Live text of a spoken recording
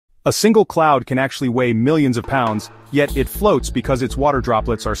A single cloud can actually weigh millions of pounds, yet it floats because its water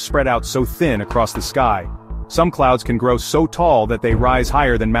droplets are spread out so thin across the sky. Some clouds can grow so tall that they rise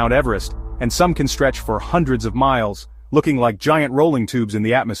higher than Mount Everest, and some can stretch for hundreds of miles, looking like giant rolling tubes in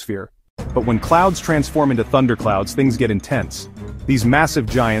the atmosphere. But when clouds transform into thunderclouds, things get intense. These massive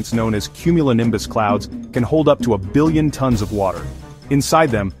giants, known as cumulonimbus clouds, can hold up to 1 billion tons of water. Inside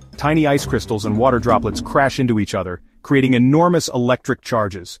them, tiny ice crystals and water droplets crash into each other, creating enormous electric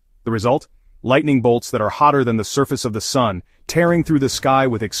charges. The result? Lightning bolts that are hotter than the surface of the sun, tearing through the sky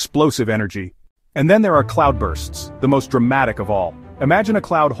with explosive energy. And then there are cloudbursts, the most dramatic of all. Imagine a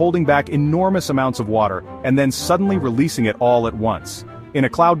cloud holding back enormous amounts of water, and then suddenly releasing it all at once. In a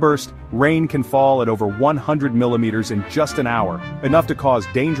cloudburst, rain can fall at over 100 millimeters in just an hour, enough to cause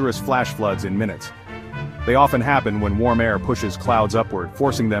dangerous flash floods in minutes. They often happen when warm air pushes clouds upward,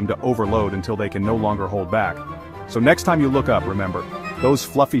 forcing them to overload until they can no longer hold back. So next time you look up, remember, those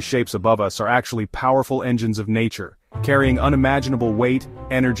fluffy shapes above us are actually powerful engines of nature, carrying unimaginable weight,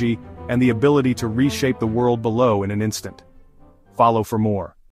 energy, and the ability to reshape the world below in an instant. Follow for more.